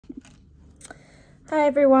Hi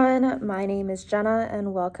everyone, my name is Jenna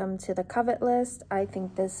and welcome to the Covet List. I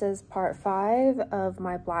think this is part 5 of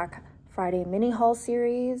my Black Friday mini haul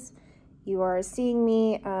series. You are seeing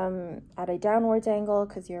me at a downwards angle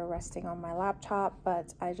because you're resting on my laptop,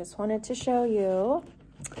 but I just wanted to show you.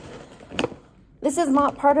 This is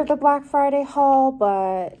not part of the Black Friday haul,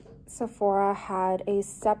 but Sephora had a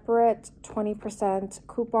separate 20%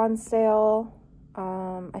 coupon sale.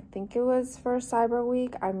 I think it was for Cyber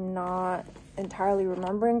Week. I'm not entirely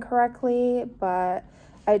remembering correctly, but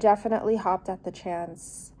I definitely hopped at the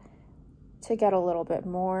chance to get a little bit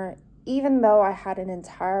more, even though I had an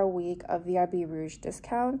entire week of VIB Rouge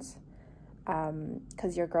discounts,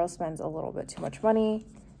 because your girl spends a little bit too much money.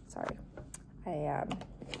 Sorry, I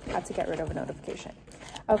had to get rid of a notification.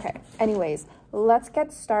 Okay, anyways, let's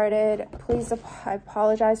get started. Please, I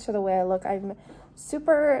apologize for the way I look. I'm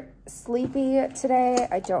super sleepy today.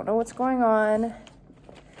 I don't know what's going on.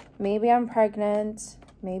 Maybe I'm pregnant,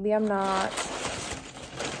 maybe I'm not.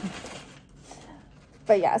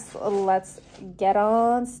 But yes, let's get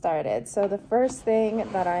on started. So the first thing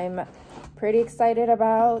that I'm pretty excited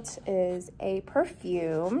about is a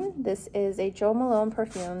perfume. This is a Jo Malone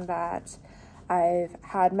perfume that I've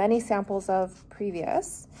had many samples of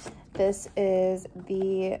previous. This is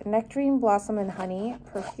the Nectarine Blossom and Honey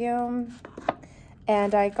perfume,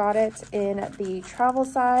 and I got it in the travel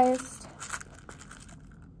size.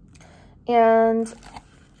 And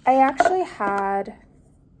I actually had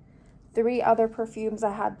 3 other perfumes.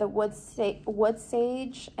 I had the wood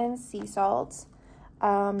sage and sea salt.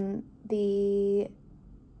 What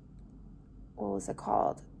was it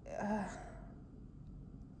called?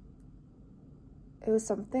 It was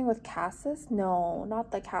something with cassis. No,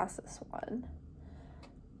 not the cassis one.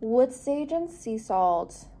 Wood sage and sea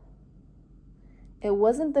salt. It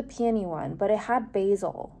wasn't the peony one, but it had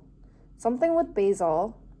basil. Something with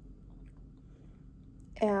basil.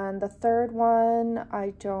 And the third one,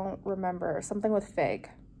 I don't remember. Something with fig.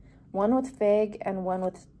 One with fig and one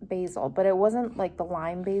with basil. But it wasn't like the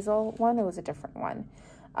lime basil one. It was a different one.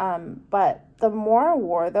 But the more I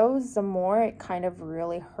wore those, the more it kind of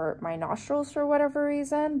really hurt my nostrils for whatever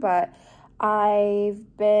reason. But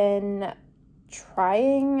I've been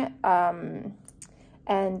trying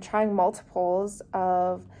and trying multiples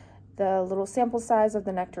of the little sample size of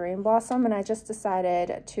the Nectarine Blossom, and I just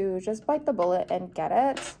decided to just bite the bullet and get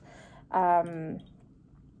it.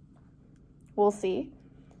 We'll see.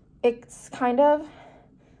 It's kind of,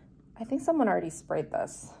 I think someone already sprayed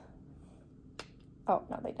this. Oh,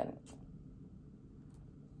 no, they didn't.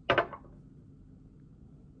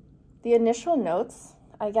 The initial notes,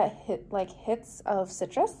 I get hits of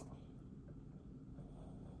citrus.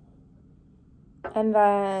 And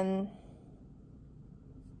then,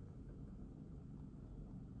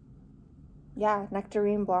 yeah,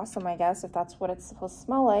 Nectarine Blossom, I guess, if that's what it's supposed to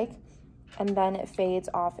smell like. And then it fades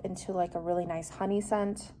off into like a really nice honey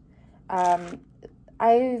scent.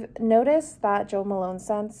 I've noticed that Jo Malone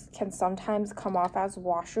scents can sometimes come off as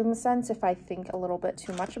washroom scents if I think a little bit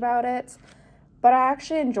too much about it. But I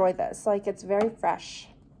actually enjoy this. Like, it's very fresh.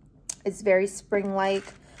 It's very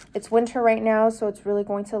spring-like. It's winter right now, so it's really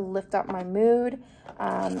going to lift up my mood.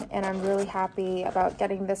 And I'm really happy about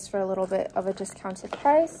getting this for a little bit of a discounted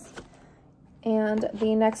price. And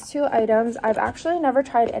the next 2 items, I've actually never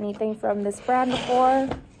tried anything from this brand before.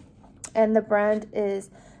 And the brand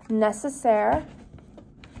is Necessaire.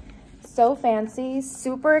 So fancy,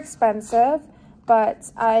 super expensive.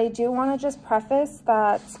 But I do want to just preface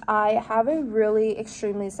that I have a really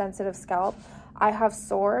extremely sensitive scalp. I have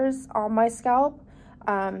sores on my scalp.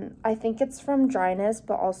 I think it's from dryness,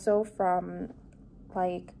 but also from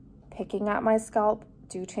like picking at my scalp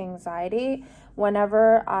due to anxiety.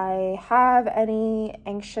 Whenever I have any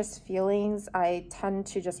anxious feelings, I tend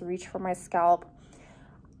to just reach for my scalp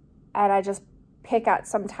and I just pick at,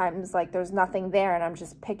 sometimes like there's nothing there and I'm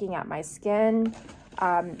just picking at my skin.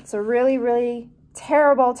 It's a really, really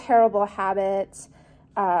terrible, terrible habit,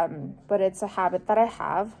 but it's a habit that I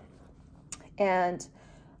have. And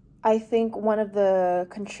I think one of the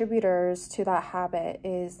contributors to that habit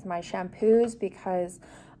is my shampoos, because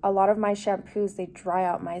a lot of my shampoos, they dry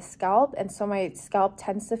out my scalp, and so my scalp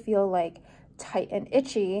tends to feel like tight and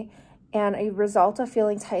itchy. And a result of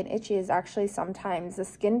feeling tight and itchy is actually sometimes the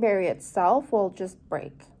skin barrier itself will just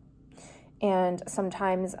break. And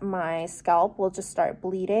sometimes my scalp will just start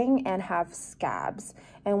bleeding and have scabs.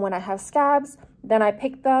 And when I have scabs, then I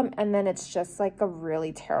pick them, and then it's just like a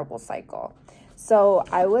really terrible cycle. So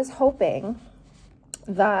I was hoping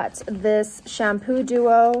that this shampoo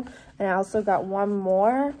duo, and I also got one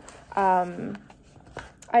more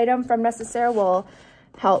item from Necessaire, will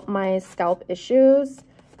help my scalp issues.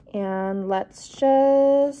 And let's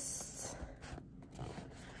just...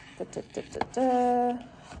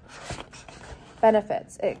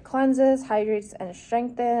 Benefits. It cleanses, hydrates, and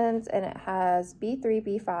strengthens, and it has B3,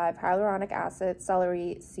 B5, hyaluronic acid,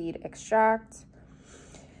 celery seed extract.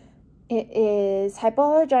 It is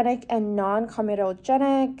hypoallergenic and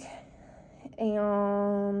non-comedogenic,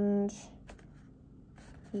 and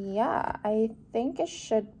yeah, I think it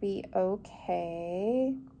should be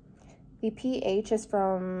okay. The pH is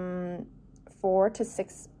from 4 to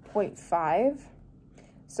 6.5.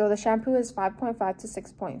 So the shampoo is 5.5 to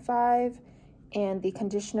 6.5, and the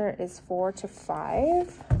conditioner is 4 to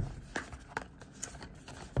 5.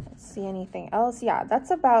 Let's see anything else. Yeah,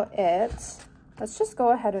 that's about it. Let's just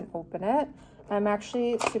go ahead and open it. I'm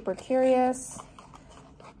actually super curious.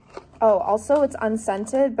 Oh, also it's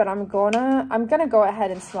unscented, but I'm gonna go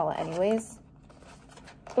ahead and smell it anyways.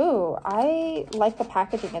 Ooh, I like the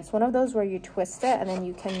packaging. It's one of those where you twist it and then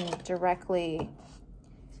you can directly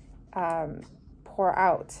pour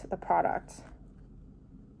out the product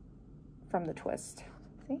from the twist.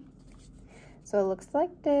 See? So it looks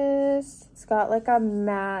like this. It's got like a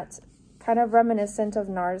matte, kind of reminiscent of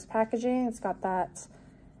NARS packaging. It's got that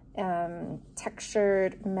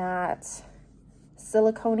textured matte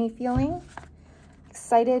silicone-y feeling.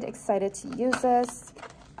 Excited to use this.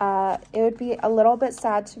 It would be a little bit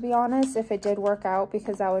sad, to be honest, if it did work out,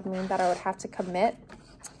 because that would mean that I would have to commit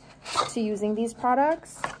to using these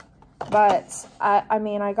products. But I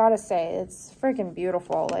mean, I gotta say, it's freaking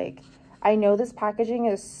beautiful. Like, I know this packaging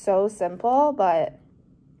is so simple, but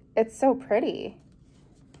it's so pretty.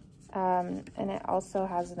 And it also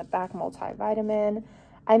has in the back multivitamin.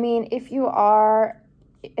 I mean, if you are,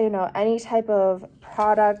 you know, any type of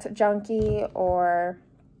product junkie, or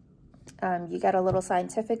you get a little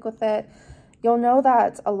scientific with it, you'll know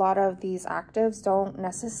that a lot of these actives don't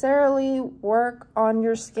necessarily work on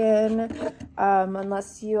your skin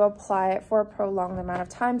unless you apply it for a prolonged amount of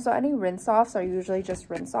time. So any rinse offs are usually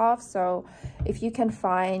just rinse offs. So if you can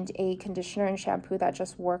find a conditioner and shampoo that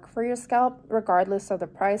just work for your scalp, regardless of the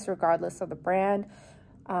price, regardless of the brand,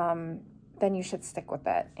 then you should stick with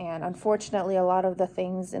it. And unfortunately, a lot of the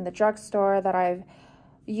things in the drugstore that I've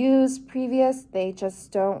used previous, they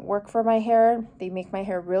just don't work for my hair. They make my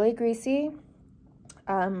hair really greasy,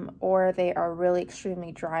 or they are really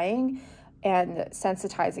extremely drying and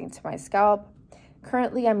sensitizing to my scalp.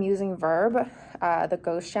 Currently, I'm using Verb, the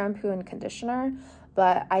Ghost shampoo and conditioner,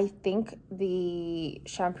 but I think the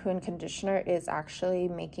shampoo and conditioner is actually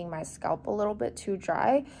making my scalp a little bit too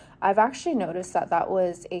dry. I've actually noticed that that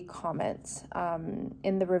was a comment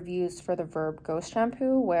in the reviews for the Verb Ghost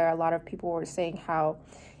shampoo, where a lot of people were saying how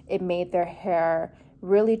it made their hair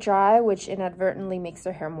really dry, which inadvertently makes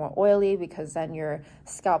their hair more oily, because then your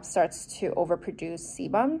scalp starts to overproduce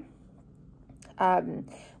sebum.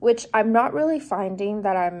 Which I'm not really finding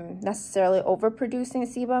that I'm necessarily overproducing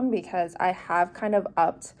sebum, because I have kind of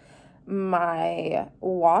upped my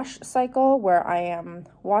wash cycle, where I am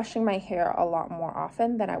washing my hair a lot more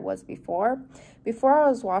often than I was before. Before I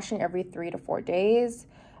was washing every 3 to 4 days,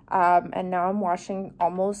 and now I'm washing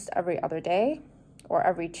almost every other day, or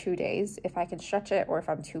every 2 days if I can stretch it, or if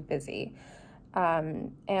I'm too busy.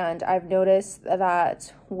 And I've noticed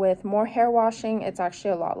that with more hair washing, it's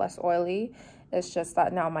actually a lot less oily. It's just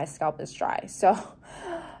that now my scalp is dry. So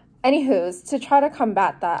anywho's, to try to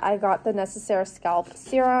combat that, I got the Necessaire Scalp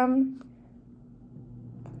Serum.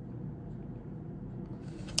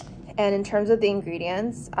 And in terms of the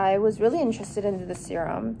ingredients, I was really interested in the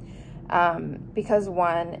serum because,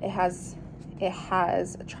 one, it has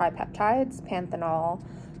tripeptides, panthenol.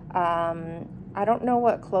 I don't know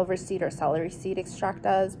what clover seed or celery seed extract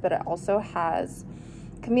does, but it also has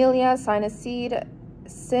camellia, sinus seed,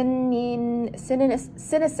 sinensis,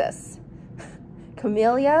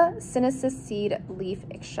 camellia, sinensis seed leaf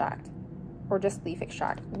extract, or just leaf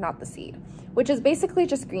extract, not the seed, which is basically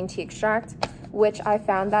just green tea extract, which I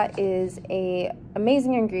found that is a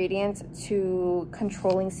amazing ingredient to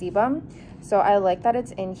controlling sebum. So I like that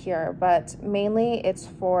it's in here, but mainly it's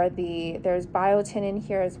for there's biotin in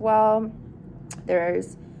here as well.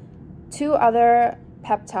 There's 2 other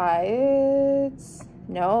peptides.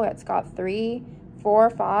 No, it's got 3, 4,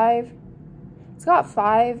 5. It's got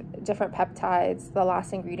 5 different peptides. The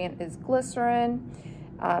last ingredient is glycerin.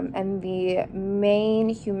 And the main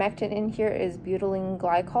humectant in here is butylene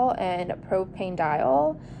glycol and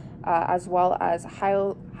propanediol, as well as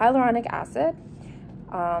hyaluronic acid.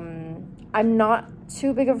 I'm not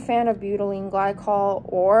too big of a fan of butylene glycol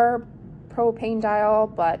or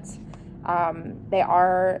propanediol, but they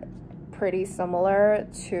are pretty similar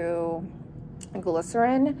to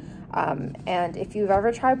glycerin. And if you've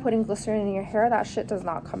ever tried putting glycerin in your hair, that shit does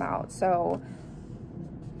not come out. So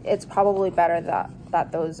it's probably better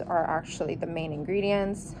that those are actually the main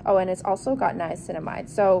ingredients. Oh, and it's also got niacinamide.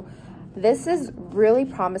 So this is really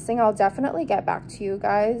promising. I'll definitely get back to you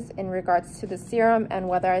guys in regards to the serum and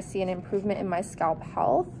whether I see an improvement in my scalp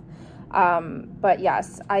health. But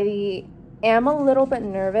yes, I am a little bit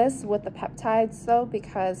nervous with the peptides though,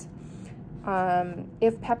 because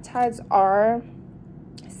if peptides are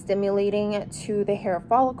stimulating to the hair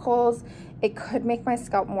follicles, it could make my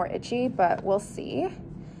scalp more itchy, but we'll see.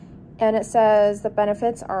 And it says the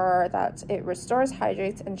benefits are that it restores,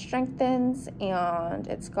 hydrates, and strengthens, and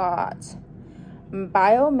it's got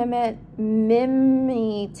biomimetic.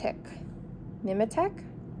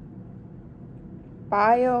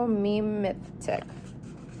 Biomimetic.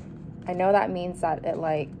 I know that means that it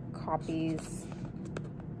like copies.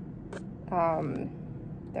 There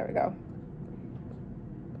we go.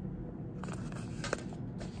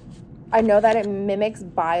 I know that it mimics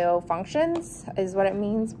biofunctions is what it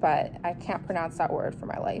means, but I can't pronounce that word for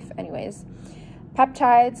my life. Anyways,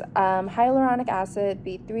 peptides, hyaluronic acid,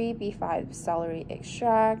 B3, B5 celery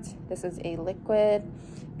extract. This is a liquid,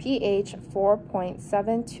 pH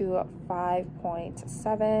 4.7 to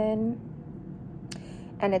 5.7.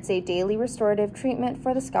 And it's a daily restorative treatment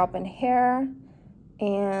for the scalp and hair.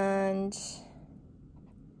 And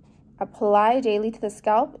apply daily to the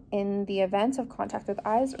scalp. In the event of contact with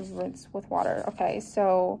eyes, rinse with water. Okay,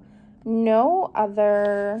 so no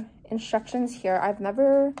other instructions here. I've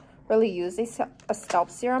never really used a scalp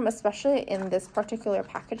serum, especially in this particular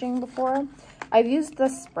packaging before. I've used the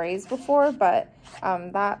sprays before, but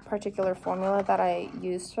that particular formula that I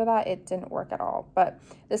used for that, it didn't work at all. But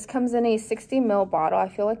this comes in a 60 ml bottle. I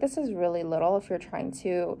feel like this is really little if you're trying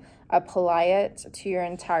to apply it to your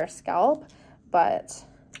entire scalp, but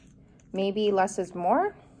maybe less is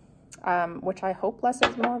more, which I hope less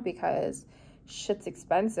is more because shit's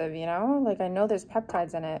expensive, you know? Like, I know there's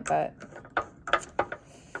peptides in it, but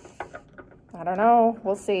I don't know.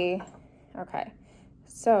 We'll see. Okay.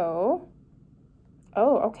 So,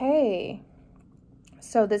 oh, okay.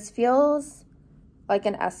 So this feels like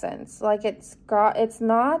an essence. Like it's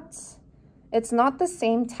not the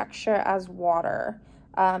same texture as water.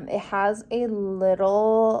 It has a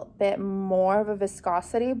little bit more of a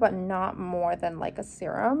viscosity, but not more than like a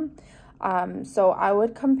serum. So I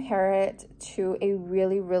would compare it to a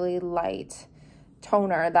really, really light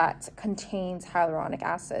toner that contains hyaluronic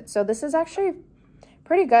acid. So this is actually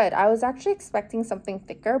pretty good. I was actually expecting something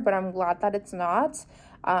thicker, but I'm glad that it's not,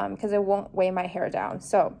 because it won't weigh my hair down.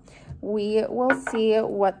 So we will see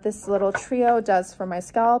what this little trio does for my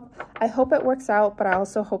scalp. I hope it works out, but I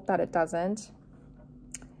also hope that it doesn't,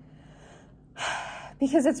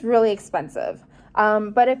 because it's really expensive.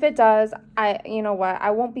 But if it does, you know what,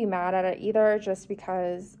 I won't be mad at it either, just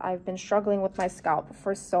because I've been struggling with my scalp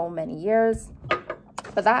for so many years.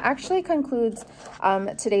 But that actually concludes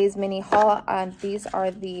today's mini haul. These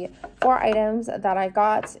are the 4 items that I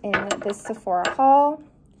got in this Sephora haul.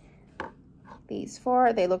 These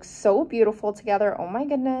 4, they look so beautiful together. Oh my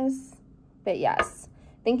goodness. But yes,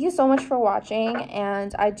 thank you so much for watching.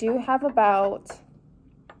 And I do have about,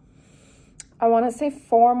 I want to say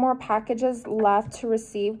 4 more packages left to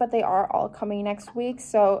receive, but they are all coming next week.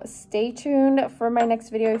 So stay tuned for my next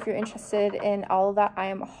video if you're interested in all that I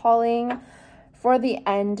am hauling for the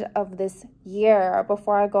end of this year.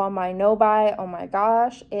 Before I go on my no buy, oh my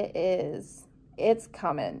gosh, it's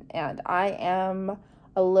coming, and I am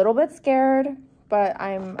a little bit scared, but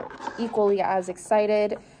I'm equally as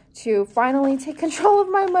excited to finally take control of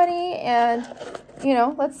my money, and you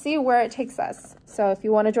know, let's see where it takes us. So if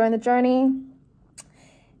you want to join the journey,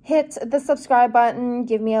 hit the subscribe button,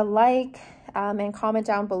 give me a like, and comment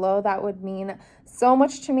down below. That would mean so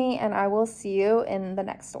much to me, and I will see you in the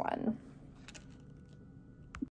next one.